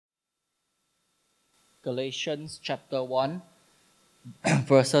Galatians chapter 1,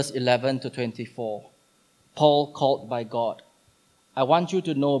 verses 11 to 24. Paul called by God. I want you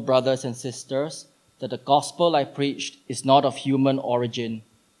to know, brothers and sisters, that the gospel I preached is not of human origin.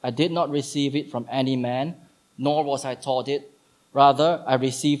 I did not receive it from any man, nor was I taught it. Rather, I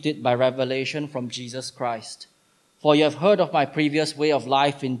received it by revelation from Jesus Christ. For you have heard of my previous way of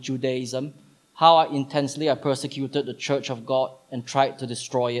life in Judaism, how intensely I persecuted the church of God and tried to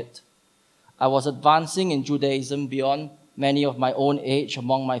destroy it. I was advancing in Judaism beyond many of my own age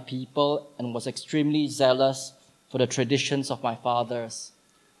among my people and was extremely zealous for the traditions of my fathers.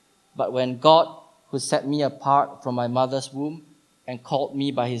 But when God, who set me apart from my mother's womb and called me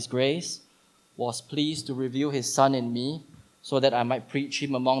by his grace, was pleased to reveal his Son in me so that I might preach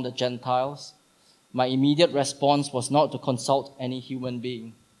him among the Gentiles, my immediate response was not to consult any human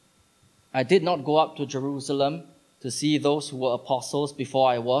being. I did not go up to Jerusalem to see those who were apostles before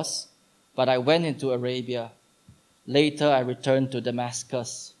I was, but I went into Arabia. Later, I returned to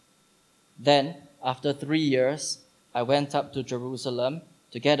Damascus. Then, after 3 years, I went up to Jerusalem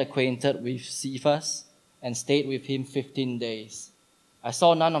to get acquainted with Cephas and stayed with him 15 days. I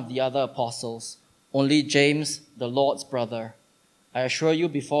saw none of the other apostles, only James, the Lord's brother. I assure you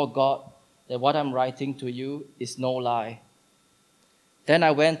before God that what I'm writing to you is no lie. Then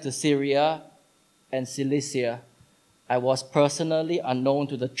I went to Syria and Cilicia. I was personally unknown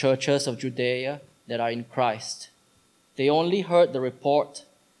to the churches of Judea that are in Christ. They only heard the report.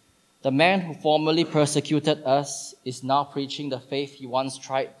 The man who formerly persecuted us is now preaching the faith he once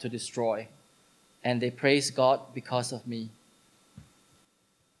tried to destroy, and they praise God because of me.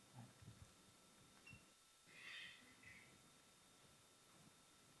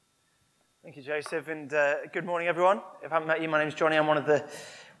 Thank you, Joseph, and good morning, everyone. If I haven't met you, my name is Johnny. I'm one of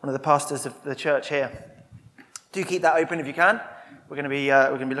the pastors of the church here. Do keep that open if you can. We're going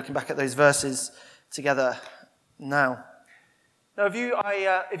to be looking back at those verses together now. Now, if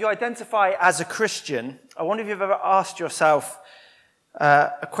you identify as a Christian, I wonder if you've ever asked yourself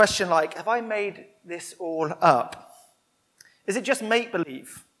a question like, have I made this all up? Is it just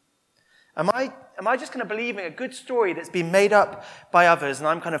make-believe? Am I just kind of believing a good story that's been made up by others and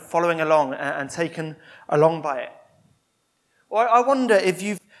I'm kind of following along and taken along by it? Or I wonder if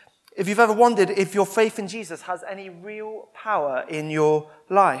you've ever wondered if your faith in Jesus has any real power in your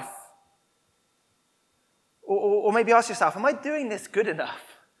life. Or maybe ask yourself, am I doing this good enough?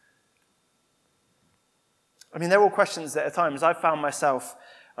 I mean, they're all questions that at times I've found myself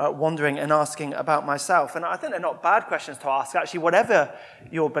wondering and asking about myself. And I think they're not bad questions to ask, actually, whatever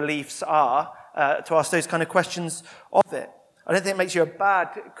your beliefs are, to ask those kind of questions of it. I don't think it makes you a bad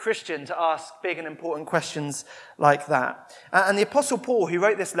Christian to ask big and important questions like that. And the Apostle Paul, who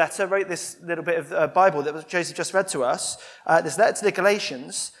wrote this little bit of Bible that Joseph just read to us, this letter to the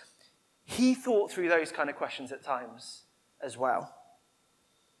Galatians, he thought through those kind of questions at times as well.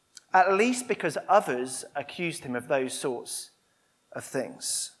 At least because others accused him of those sorts of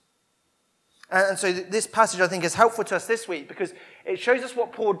things. And so this passage, I think, is helpful to us this week because it shows us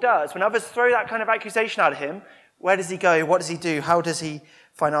what Paul does. When others throw that kind of accusation at him, where does he go? What does he do? How does he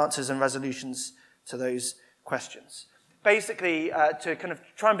find answers and resolutions to those questions? Basically, to kind of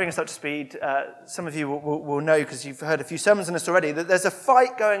try and bring us up to speed, some of you will know, because you've heard a few sermons on this already, that there's a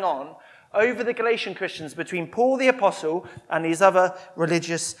fight going on over the Galatian Christians between Paul the Apostle and these other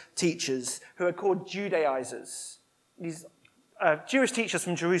religious teachers who are called Judaizers. These Jewish teachers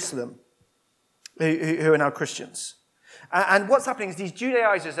from Jerusalem who are now Christians. And what's happening is these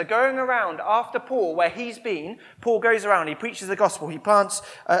Judaizers are going around after Paul, where he's been. Paul goes around, he preaches the gospel, he plants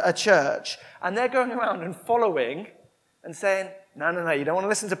a church, and they're going around and following and saying, no, you don't want to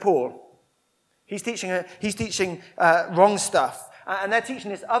listen to Paul. He's teaching wrong stuff. And they're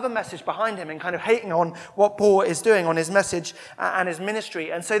teaching this other message behind him and kind of hating on what Paul is doing on his message and his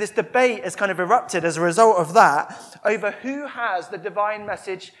ministry. And so this debate has kind of erupted as a result of that over who has the divine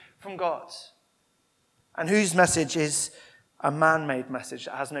message from God and whose message is a man-made message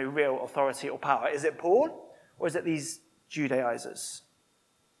that has no real authority or power. Is it Paul or is it these Judaizers?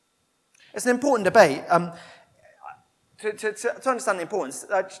 It's an important debate. To understand the importance,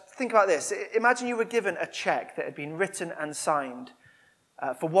 think about this. Imagine you were given a cheque that had been written and signed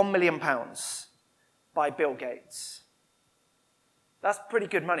for £1 million by Bill Gates. That's pretty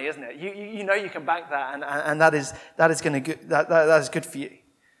good money, isn't it? You know you can bank that, and that is good for you.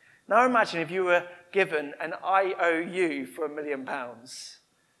 Now imagine if you were given an IOU for £1 million,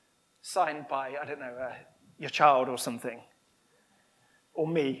 signed by, I don't know, your child or something, or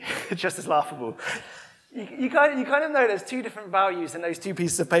me, just as laughable. You kind of know there's two different values in those two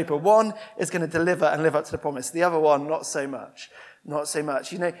pieces of paper. One is going to deliver and live up to the promise. The other one, not so much. not so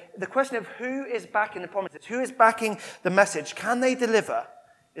much. You know, the question of who is backing the promises, who is backing the message, can they deliver,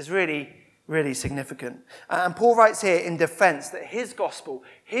 is really, really significant. And Paul writes here in defense that his gospel,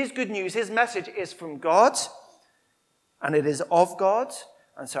 his good news, his message is from God, and it is of God,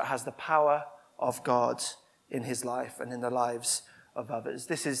 and so it has the power of God in his life and in the lives of others.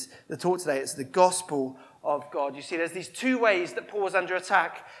 This is the talk today. It's the gospel of God. You see, there's these two ways that Paul is under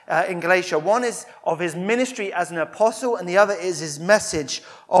attack in Galatia. One is of his ministry as an apostle, and the other is his message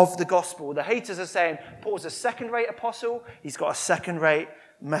of the gospel. The haters are saying Paul's a second-rate apostle. He's got a second-rate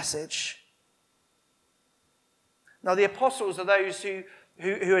message. Now, the apostles are those who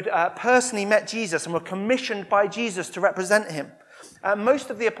had personally met Jesus and were commissioned by Jesus to represent him. Most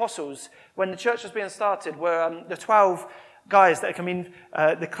of the apostles, when the church was being started, were the 12 guys that have been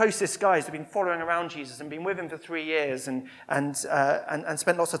the closest guys who have been following around Jesus and been with him for 3 years and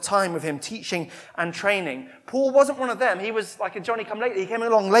spent lots of time with him teaching and training. Paul wasn't one of them. He was like a Johnny-come-lately. He came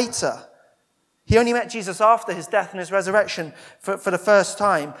along later. He only met Jesus after his death and his resurrection for the first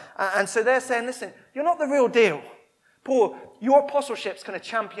time. And so they're saying, listen, you're not the real deal. Paul, your apostleship's kind of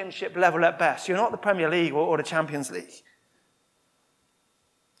championship level at best. You're not the Premier League or the Champions League.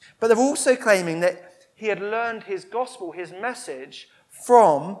 But they're also claiming that he had learned his gospel, his message,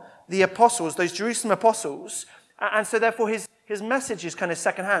 from the apostles, those Jerusalem apostles. And so therefore his message is kind of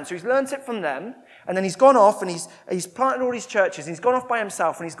secondhand. So he's learned it from them, and then he's gone off and he's planted all these churches, and he's gone off by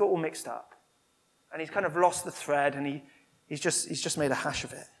himself, and he's got all mixed up. And he's kind of lost the thread, and he's just made a hash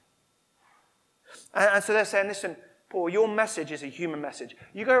of it. And so they're saying, listen, Paul, your message is a human message.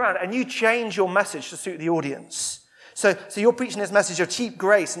 You go around and you change your message to suit the audience. So you're preaching this message of cheap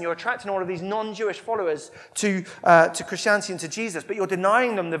grace, and you're attracting all of these non-Jewish followers to Christianity and to Jesus, but you're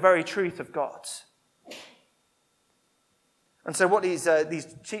denying them the very truth of God. And so what these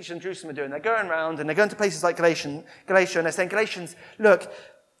teachers in Jerusalem are doing, they're going around and they're going to places like Galatia, and they're saying, Galatians, look,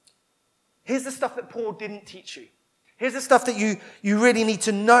 here's the stuff that Paul didn't teach you. Here's the stuff that you really need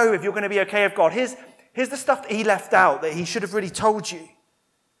to know if you're going to be okay with God. Here's the stuff that he left out, that he should have really told you.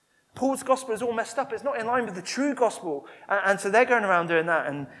 Paul's gospel is all messed up. It's not in line with the true gospel. And so they're going around doing that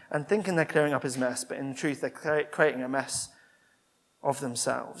and thinking they're clearing up his mess, but in truth, they're creating a mess of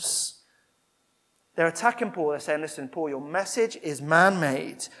themselves. They're attacking Paul. They're saying, listen, Paul, your message is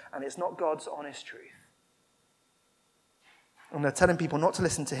man-made, and it's not God's honest truth. And they're telling people not to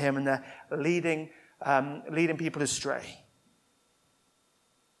listen to him, and they're leading people astray.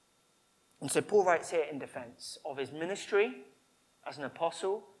 And so Paul writes here in defense of his ministry as an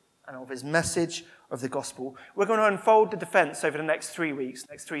apostle and of his message of the gospel. We're going to unfold the defense over the next 3 weeks,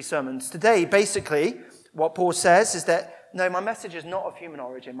 next 3 sermons. Today, basically, what Paul says is that, no, my message is not of human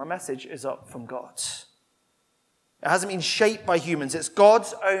origin. My message is up from God. It hasn't been shaped by humans. It's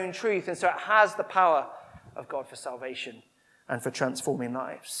God's own truth, and so it has the power of God for salvation and for transforming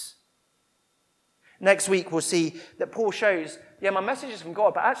lives. Next week, we'll see that Paul shows, my message is from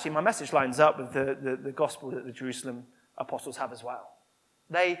God, but actually my message lines up with the gospel that the Jerusalem apostles have as well.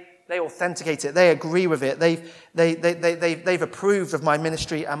 They authenticate it. They agree with it. They've approved of my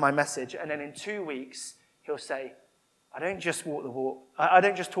ministry and my message. And then in 2 weeks, he'll say, I don't just walk the walk. I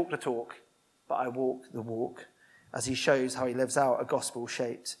don't just talk the talk, but I walk the walk, as he shows how he lives out a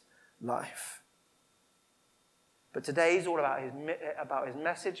gospel-shaped life. But today is all about his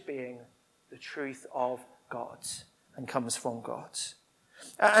message being the truth of God and comes from God.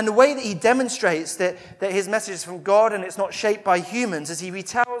 And the way that he demonstrates that his message is from God and it's not shaped by humans is he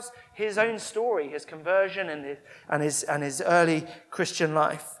retells his own story, his conversion and his early Christian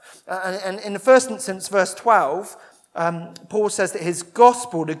life. And in the first instance, verse 12, Paul says that his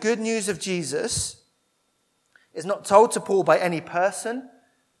gospel, the good news of Jesus, is not told to Paul by any person,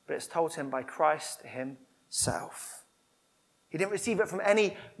 but it's told to him by Christ himself. He didn't receive it from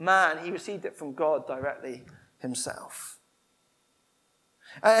any man. He received it from God directly himself.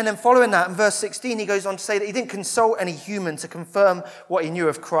 And then following that, in verse 16, he goes on to say that he didn't consult any human to confirm what he knew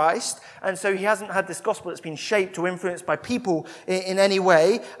of Christ. And so he hasn't had this gospel that's been shaped or influenced by people in any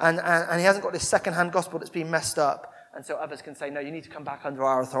way. And he hasn't got this second-hand gospel that's been messed up. And so others can say, no, you need to come back under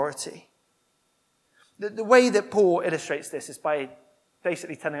our authority. The way that Paul illustrates this is by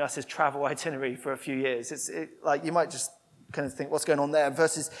basically telling us his travel itinerary for a few years. Like you might just kind of think, what's going on there?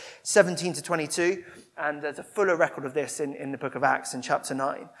 Verses 17 to 22, and there's a fuller record of this in the book of Acts in chapter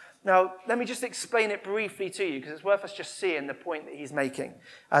 9. Now, let me just explain it briefly to you, because it's worth us just seeing the point that he's making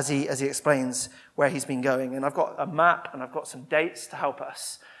as he explains where he's been going. And I've got a map, and I've got some dates to help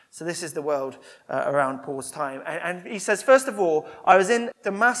us. So this is the world around Paul's time. And he says, first of all, I was in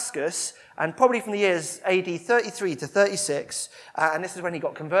Damascus, and probably from the years AD 33 to 36, and this is when he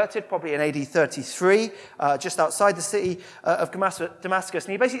got converted, probably in AD 33, just outside the city of Damascus.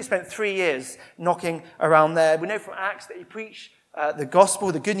 And he basically spent 3 years knocking around there. We know from Acts that he preached the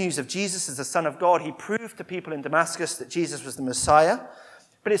gospel, the good news of Jesus as the Son of God. He proved to people in Damascus that Jesus was the Messiah.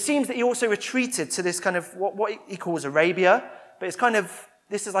 But it seems that he also retreated to this kind of what he calls Arabia, but it's kind of,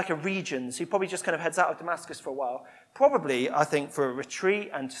 this is like a region, so he probably just kind of heads out of Damascus for a while. Probably, I think, for a retreat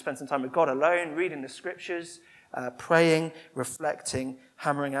and to spend some time with God alone, reading the scriptures, praying, reflecting,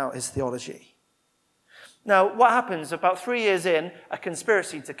 hammering out his theology. Now, what happens? About 3 years in, a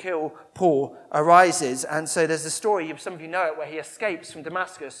conspiracy to kill Paul arises. And so there's a story, some of you know it, where he escapes from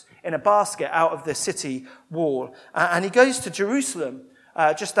Damascus in a basket out of the city wall. And he goes to Jerusalem,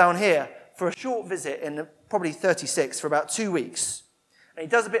 just down here, for a short visit in probably 36, for about 2 weeks. And he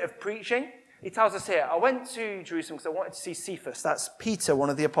does a bit of preaching. He tells us here, I went to Jerusalem because I wanted to see Cephas. That's Peter, one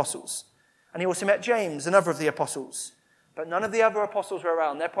of the apostles. And he also met James, another of the apostles. But none of the other apostles were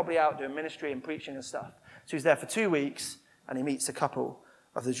around. They're probably out doing ministry and preaching and stuff. So he's there for 2 weeks, and he meets a couple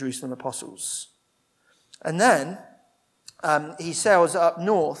of the Jerusalem apostles. And then he sails up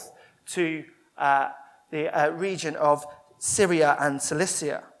north to the region of Syria and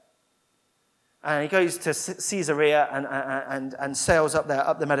Cilicia. And he goes to Caesarea and sails up there,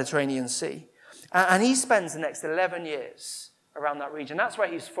 up the Mediterranean Sea. And he spends the next 11 years around that region. That's where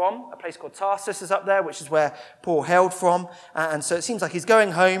he's from. A place called Tarsus is up there, which is where Paul hailed from. And so it seems like he's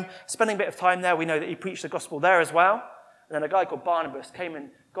going home, spending a bit of time there. We know that he preached the gospel there as well. And then a guy called Barnabas came and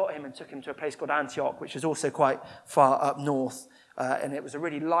got him and took him to a place called Antioch, which is also quite far up north. And it was a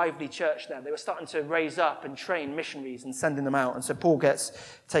really lively church there. They were starting to raise up and train missionaries and sending them out. And so Paul gets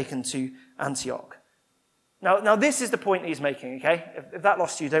taken to Antioch. Now this is the point he's making, okay? If that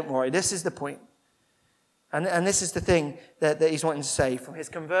lost you, don't worry. This is the point. And this is the thing that he's wanting to say. From his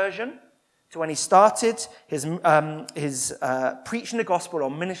conversion to when he started his preaching the gospel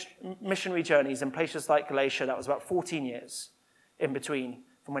on missionary journeys in places like Galatia, that was about 14 years in between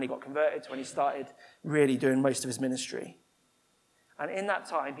from when he got converted to when he started really doing most of his ministry. And in that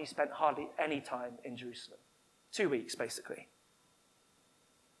time, he spent hardly any time in Jerusalem. 2 weeks, basically.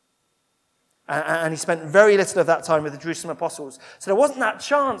 And he spent very little of that time with the Jerusalem apostles. So there wasn't that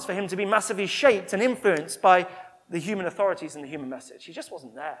chance for him to be massively shaped and influenced by the human authorities and the human message. He just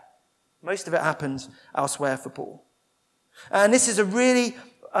wasn't there. Most of it happened elsewhere for Paul. And this is a really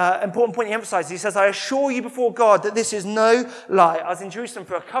important point he emphasizes. He says, I assure you before God that this is no lie. I was in Jerusalem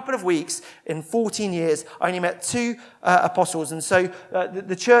for a couple of weeks in 14 years. I only met 2 apostles. And so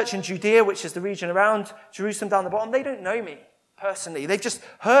the church in Judea, which is the region around Jerusalem down the bottom, they don't know me personally. They've just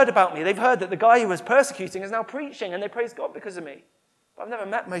heard about me. They've heard that the guy who was persecuting is now preaching, and they praise God because of me. But I've never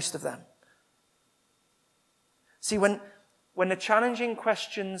met most of them. See, when the challenging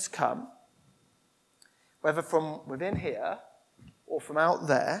questions come, whether from within here or from out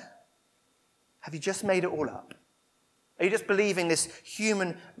there, have you just made it all up? Are you just believing this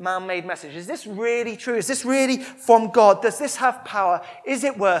human, man-made message? Is this really true? Is this really from God? Does this have power? Is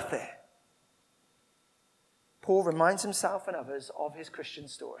it worth it? Paul reminds himself and others of his Christian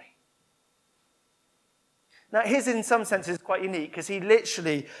story. Now, his, in some senses, is quite unique because he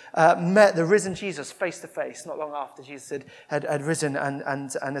literally met the risen Jesus face to face not long after Jesus had risen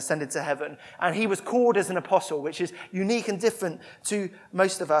and ascended to heaven. And he was called as an apostle, which is unique and different to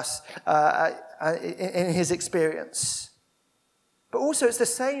most of us in his experience. But also, it's the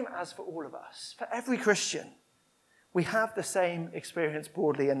same as for all of us. For every Christian, we have the same experience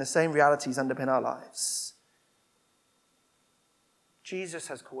broadly and the same realities underpin our lives. Jesus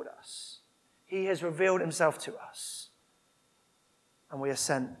has called us. He has revealed himself to us. And we are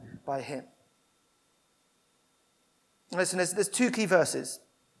sent by him. Listen, there's 2 key verses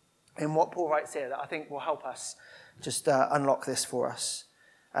in what Paul writes here that I think will help us just unlock this for us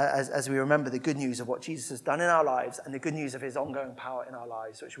as we remember the good news of what Jesus has done in our lives and the good news of his ongoing power in our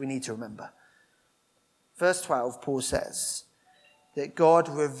lives, which we need to remember. Verse 12, Paul says that God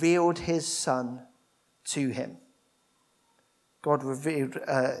revealed his Son to him. God revealed,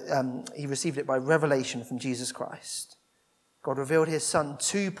 he received it by revelation from Jesus Christ. God revealed his Son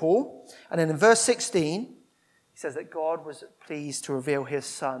to Paul. And then in verse 16, he says that God was pleased to reveal his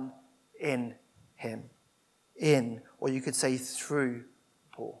Son in him. In, or you could say through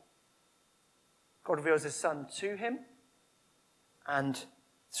Paul. God reveals his Son to him and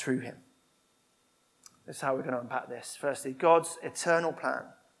through him. This is how we're going to unpack this. Firstly, God's eternal plan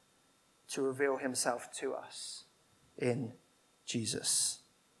to reveal himself to us in Jesus.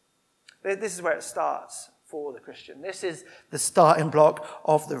 This is where it starts for the Christian. This is the starting block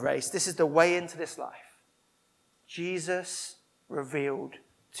of the race. This is the way into this life. Jesus revealed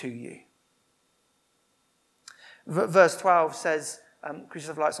to you. Verse 12 says, could you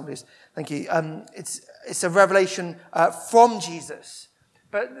have lights on, please? Thank you. It's a revelation from Jesus.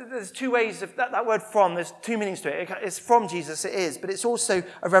 But there's two ways of that word from, there's two meanings to it. It's from Jesus, it is, but it's also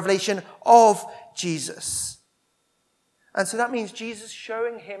a revelation of Jesus. And so that means Jesus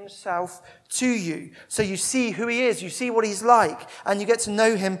showing himself to you. So you see who he is, you see what he's like, and you get to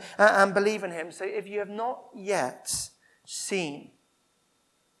know him and believe in him. So if you have not yet seen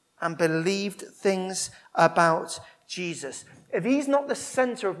and believed things about Jesus, if he's not the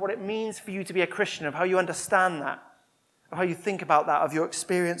center of what it means for you to be a Christian, of how you understand that, of how you think about that, of your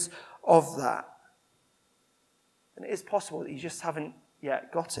experience of that, then it is possible that you just haven't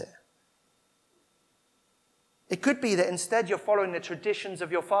yet got it. It could be that instead you're following the traditions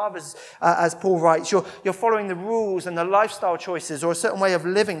of your fathers, as Paul writes. You're following the rules and the lifestyle choices or a certain way of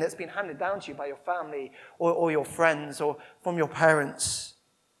living that's been handed down to you by your family or your friends or from your parents,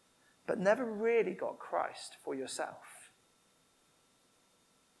 but never really got Christ for yourself.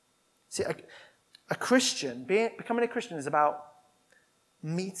 See, a Christian, becoming a Christian is about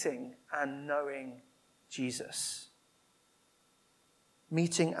meeting and knowing Jesus.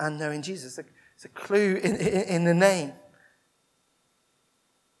 Meeting and knowing Jesus. It's a clue in the name.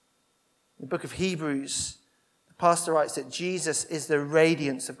 In the book of Hebrews, the pastor writes that Jesus is the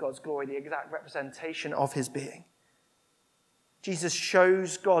radiance of God's glory, the exact representation of his being. Jesus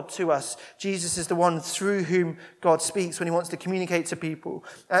shows God to us. Jesus is the one through whom God speaks when he wants to communicate to people.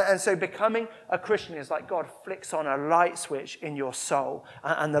 And so becoming a Christian is like God flicks on a light switch in your soul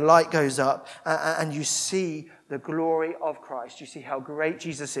and the light goes up and you see the glory of Christ. You see how great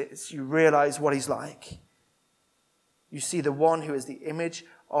Jesus is. You realize what he's like. You see the one who is the image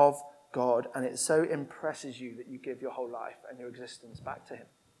of God, and it so impresses you that you give your whole life and your existence back to him.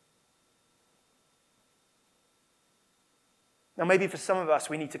 Now, maybe for some of us,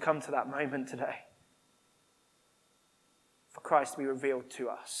 we need to come to that moment today. For Christ to be revealed to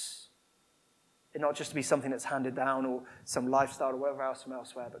us. It not just to be something that's handed down or some lifestyle or whatever else from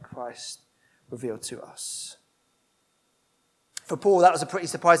elsewhere, but Christ revealed to us. For Paul, that was a pretty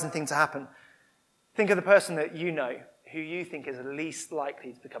surprising thing to happen. Think of the person that you know who you think is least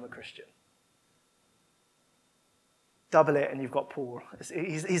likely to become a Christian. Double it and you've got Paul.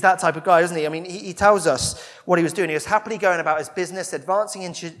 He's that type of guy, isn't he? I mean, he tells us what he was doing. He was happily going about his business, advancing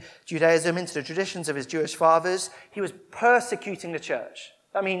into Judaism, into the traditions of his Jewish fathers. He was persecuting the church.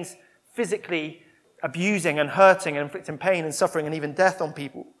 That means physically abusing and hurting and inflicting pain and suffering and even death on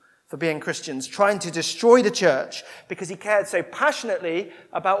people for being Christians, trying to destroy the church because he cared so passionately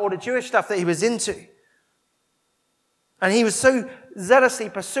about all the Jewish stuff that he was into. And he was so zealously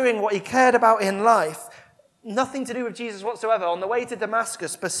pursuing what he cared about in life, nothing to do with Jesus whatsoever. On the way to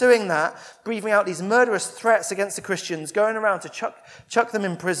Damascus, pursuing that, breathing out these murderous threats against the Christians, going around to chuck them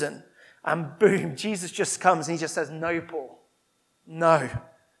in prison. And boom, Jesus just comes and he just says, "No, Paul, no."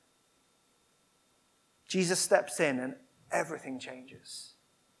 Jesus steps in and everything changes.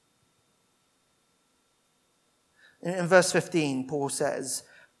 In verse 15, Paul says,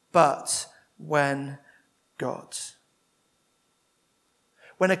 "But when God."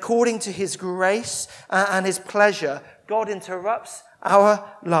 When according to his grace and his pleasure, God interrupts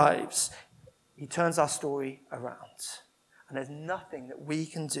our lives, he turns our story around. And there's nothing that we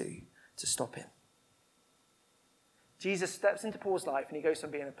can do to stop him. Jesus steps into Paul's life and he goes from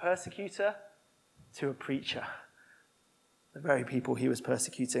being a persecutor to a preacher. The very people he was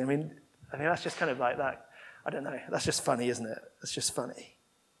persecuting. I mean, that's just kind of like that. I don't know. That's just funny, isn't it? That's just funny.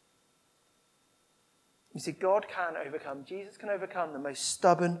 You see, God can overcome, Jesus can overcome the most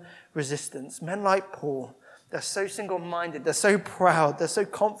stubborn resistance. Men like Paul, they're so single-minded, they're so proud, they're so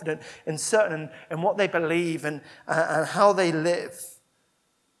confident and certain in what they believe and how they live.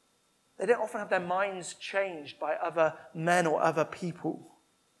 They don't often have their minds changed by other men or other people.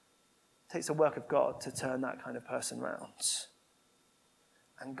 It takes the work of God to turn that kind of person around.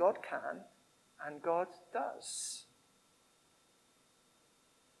 And God can, and God does.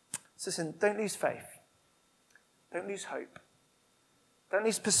 So listen, don't lose faith. Don't lose hope. Don't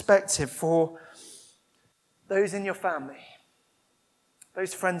lose perspective for those in your family,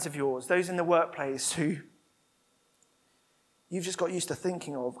 those friends of yours, those in the workplace who you've just got used to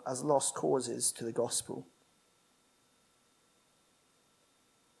thinking of as lost causes to the gospel.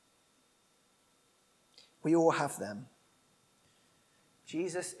 We all have them.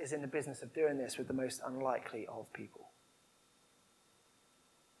 Jesus is in the business of doing this with the most unlikely of people.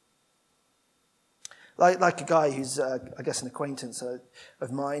 Like a guy who's, I guess, an acquaintance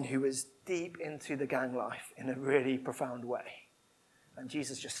of mine who was deep into the gang life in a really profound way. And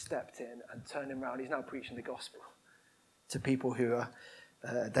Jesus just stepped in and turned him around. He's now preaching the gospel to people who are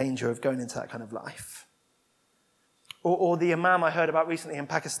in danger of going into that kind of life. Or the imam I heard about recently in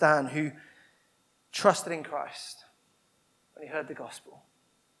Pakistan who trusted in Christ when he heard the gospel.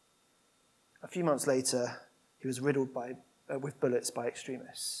 A few months later, he was riddled with bullets by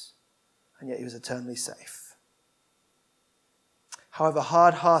extremists, and yet he was eternally safe. However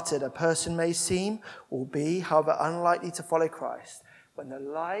hard-hearted a person may seem or be, however unlikely to follow Christ, when the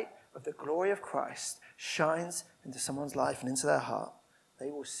light of the glory of Christ shines into someone's life and into their heart,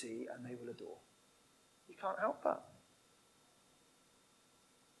 they will see and they will adore. You can't help but.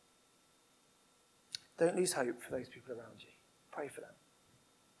 Don't lose hope for those people around you. Pray for them.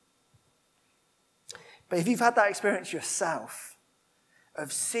 But if you've had that experience yourself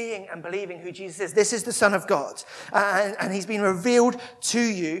of seeing and believing who Jesus is, this is the Son of God, and he's been revealed to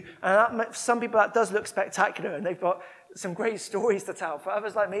you, and for some people that does look spectacular, and they've got some great stories to tell. For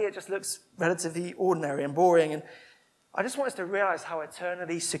others like me, it just looks relatively ordinary and boring, and I just want us to realize how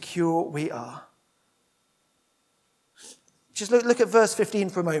eternally secure we are. Just look at verse 15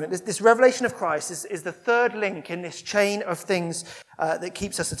 for a moment. This revelation of Christ is the third link in this chain of things that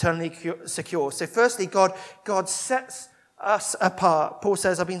keeps us eternally secure. So firstly, God sets us apart. Paul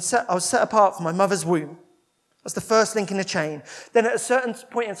says, I was set apart from my mother's womb. That's the first link in the chain. Then at a certain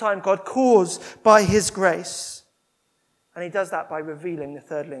point in time, God calls by his grace. And he does that by revealing the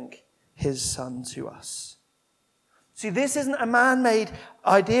third link, his Son, to us. See, this isn't a man-made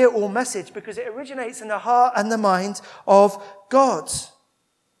idea or message because it originates in the heart and the mind of God.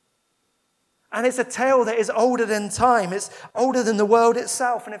 And it's a tale that is older than time. It's older than the world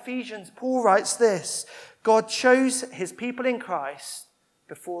itself. In Ephesians, Paul writes this: God chose his people in Christ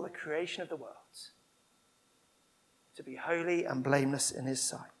before the creation of the world to be holy and blameless in his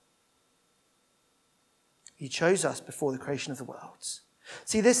sight. He chose us before the creation of the world.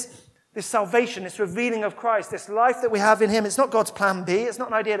 See, this salvation, this revealing of Christ, this life that we have in him, it's not God's plan B. It's not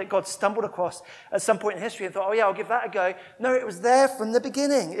an idea that God stumbled across at some point in history and thought, oh yeah, I'll give that a go. No, it was there from the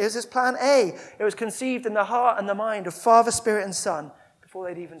beginning. It was his plan A. It was conceived in the heart and the mind of Father, Spirit, and Son before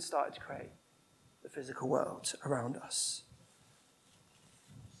they'd even started to create the physical world around us.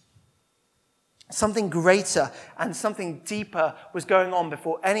 Something greater and something deeper was going on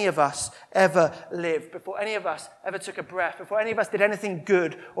before any of us ever lived, before any of us ever took a breath, before any of us did anything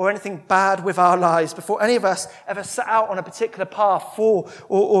good or anything bad with our lives, before any of us ever set out on a particular path for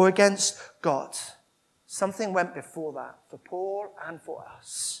or against God. Something went before that for Paul and for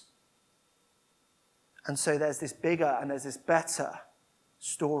us. And so there's this bigger and there's this better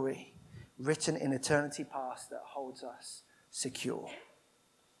story written in eternity past that holds us secure.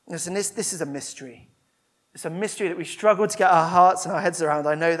 Listen, this is a mystery. It's a mystery that we struggle to get our hearts and our heads around.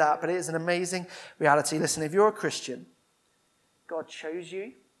 I know that, but it is an amazing reality. Listen, if you're a Christian, God chose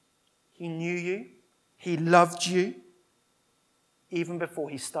you. He knew you. He loved you. Even before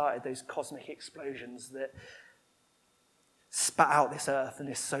he started those cosmic explosions that spat out this earth and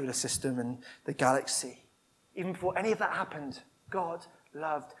this solar system and the galaxy. Even before any of that happened, God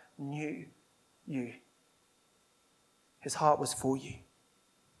loved, knew you. His heart was for you.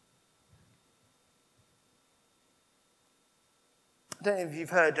 I don't know if you've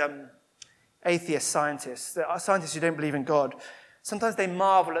heard atheist scientists who don't believe in God. Sometimes they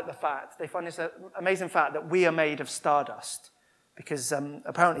marvel at the fact, they find this amazing fact that we are made of stardust. Because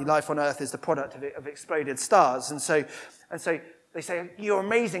apparently life on Earth is the product of exploded stars. And so they say, you're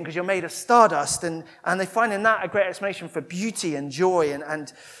amazing because you're made of stardust. And they find in that a great explanation for beauty and joy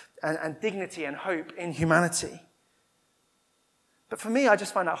and dignity and hope in humanity. But for me, I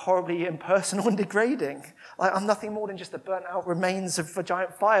just find that horribly impersonal and degrading. Like, I'm nothing more than just the burnt out remains of a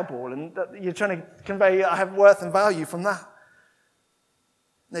giant fireball, and that you're trying to convey I have worth and value from that.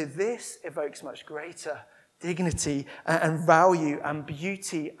 No, this evokes much greater dignity and value and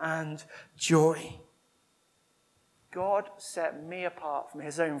beauty and joy. God set me apart from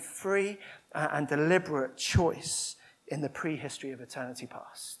his own free and deliberate choice in the prehistory of eternity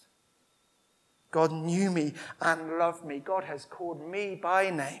past. God knew me and loved me. God has called me by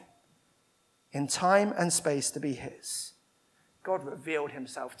name in time and space to be his. God revealed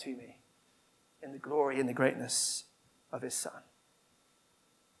himself to me in the glory and the greatness of his Son.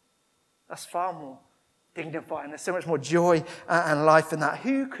 That's far more dignifying. There's so much more joy and life in that.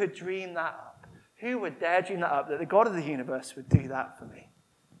 Who could dream that up? Who would dare dream that up, that the God of the universe would do that for me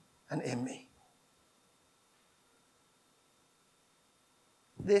and in me?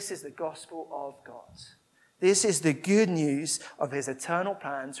 This is the gospel of God. This is the good news of his eternal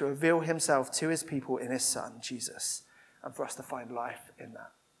plan to reveal himself to his people in his Son, Jesus, and for us to find life in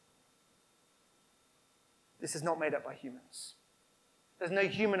that. This is not made up by humans. There's no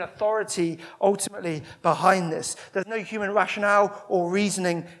human authority ultimately behind this. There's no human rationale or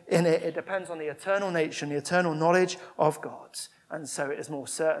reasoning in it. It depends on the eternal nature and the eternal knowledge of God. And so it is more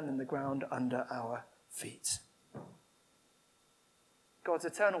certain than the ground under our feet. God's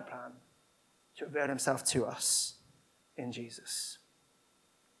eternal plan to reveal himself to us in Jesus.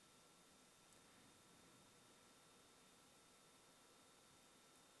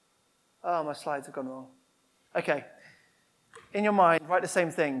 Oh, my slides have gone wrong. Okay. In your mind, write the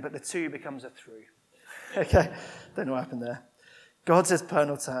same thing, but the two becomes a through. Okay? Don't know what happened there. God's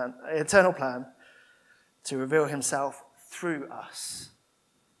eternal plan to reveal himself through us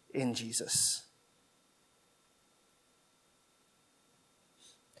in Jesus.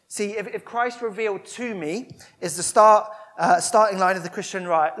 See, if Christ revealed to me is the starting line of the Christian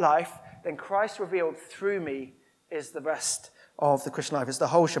life, then Christ revealed through me is the rest of the Christian life. It's the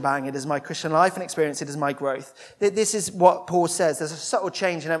whole shebang. It is my Christian life and experience. It is my growth. This is what Paul says. There's a subtle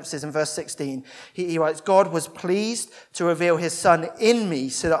change in emphasis in verse 16. He writes, God was pleased to reveal his Son in me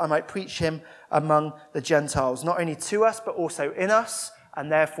so that I might preach him among the Gentiles, not only to us, but also in us, and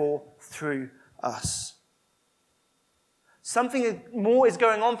therefore through us. Something more is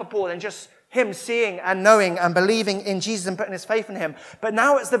going on for Paul than just him seeing and knowing and believing in Jesus and putting his faith in him. But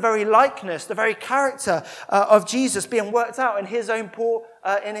now it's the very likeness, the very character of Jesus being worked out in his own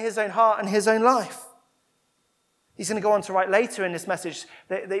in his own heart and his own life. He's going to go on to write later in this message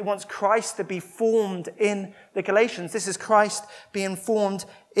that he wants Christ to be formed in the Galatians. This is Christ being formed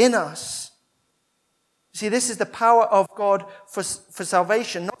in us. See, this is the power of God for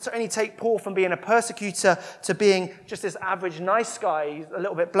salvation, not to only take Paul from being a persecutor to being just this average nice guy, a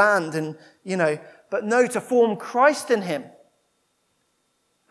little bit bland and, but no, to form Christ in him.